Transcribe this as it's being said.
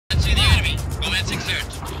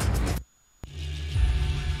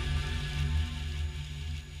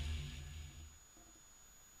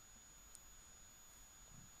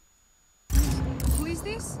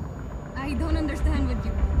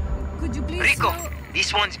Rico,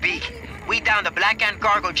 this one's big. We downed a Black Hand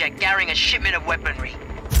cargo jet carrying a shipment of weaponry.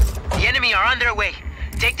 The enemy are on their way.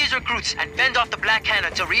 Take these recruits and fend off the Black Hand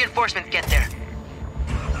until reinforcements get there.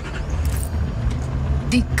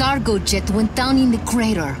 The cargo jet went down in the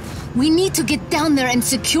crater. We need to get down there and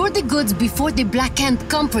secure the goods before the Black Hand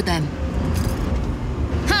come for them.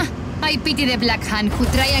 Huh! I pity the Black Hand who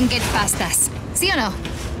try and get past us. ¿Sí o no?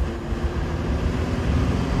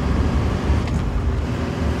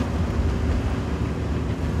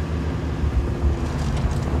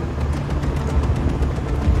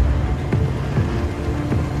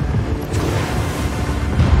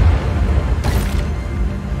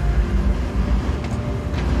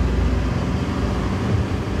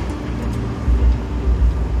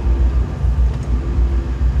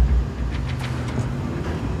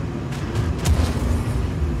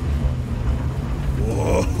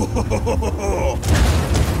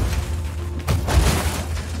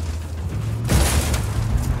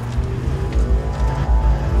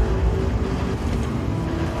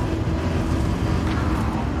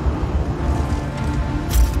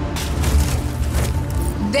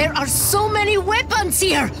 There are so many weapons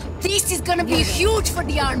here! This is gonna be huge for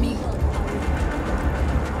the army!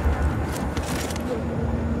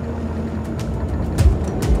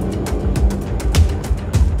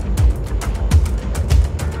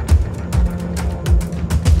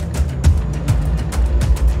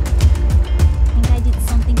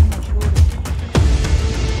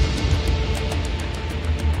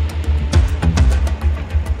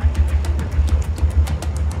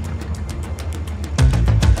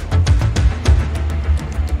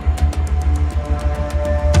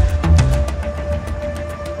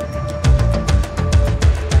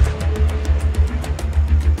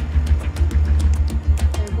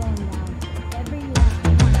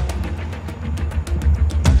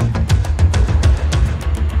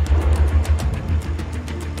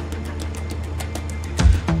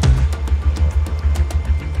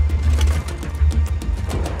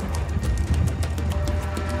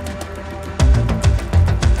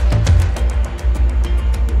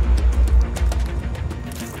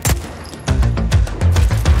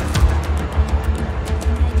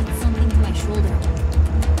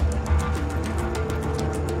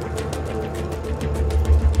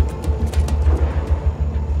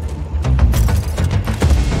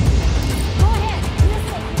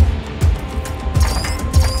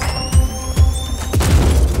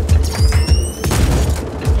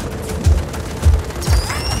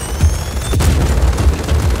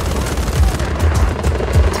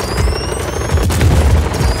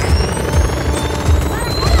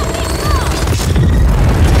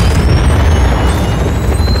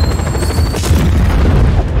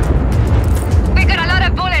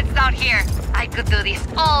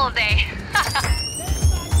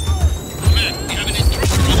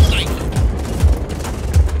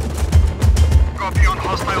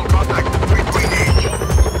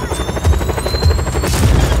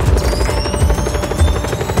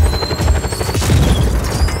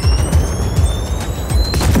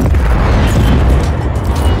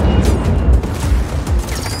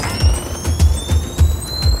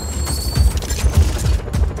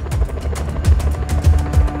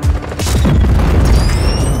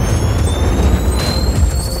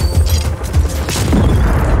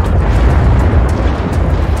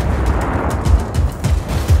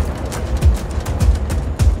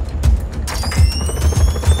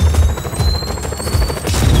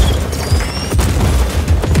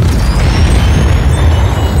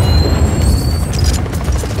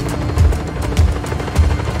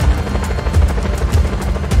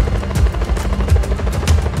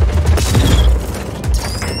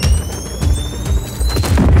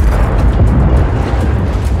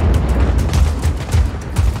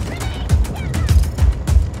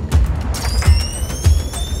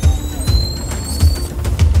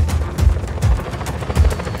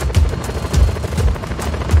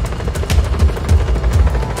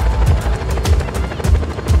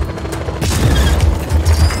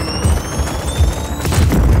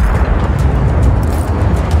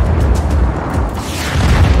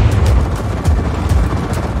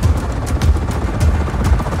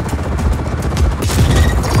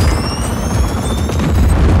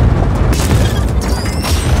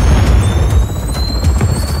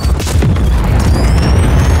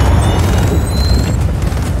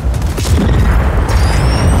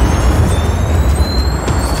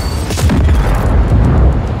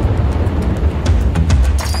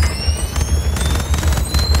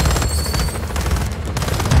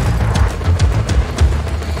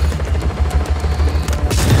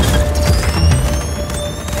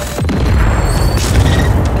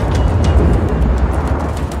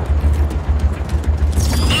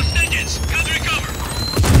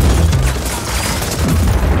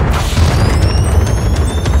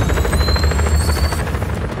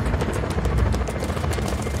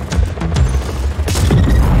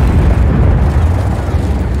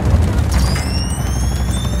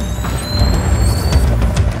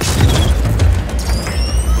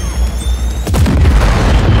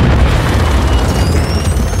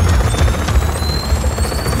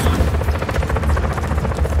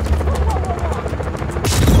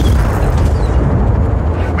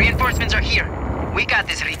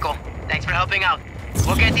 helping out.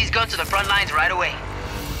 We'll get these guns to the front lines right away.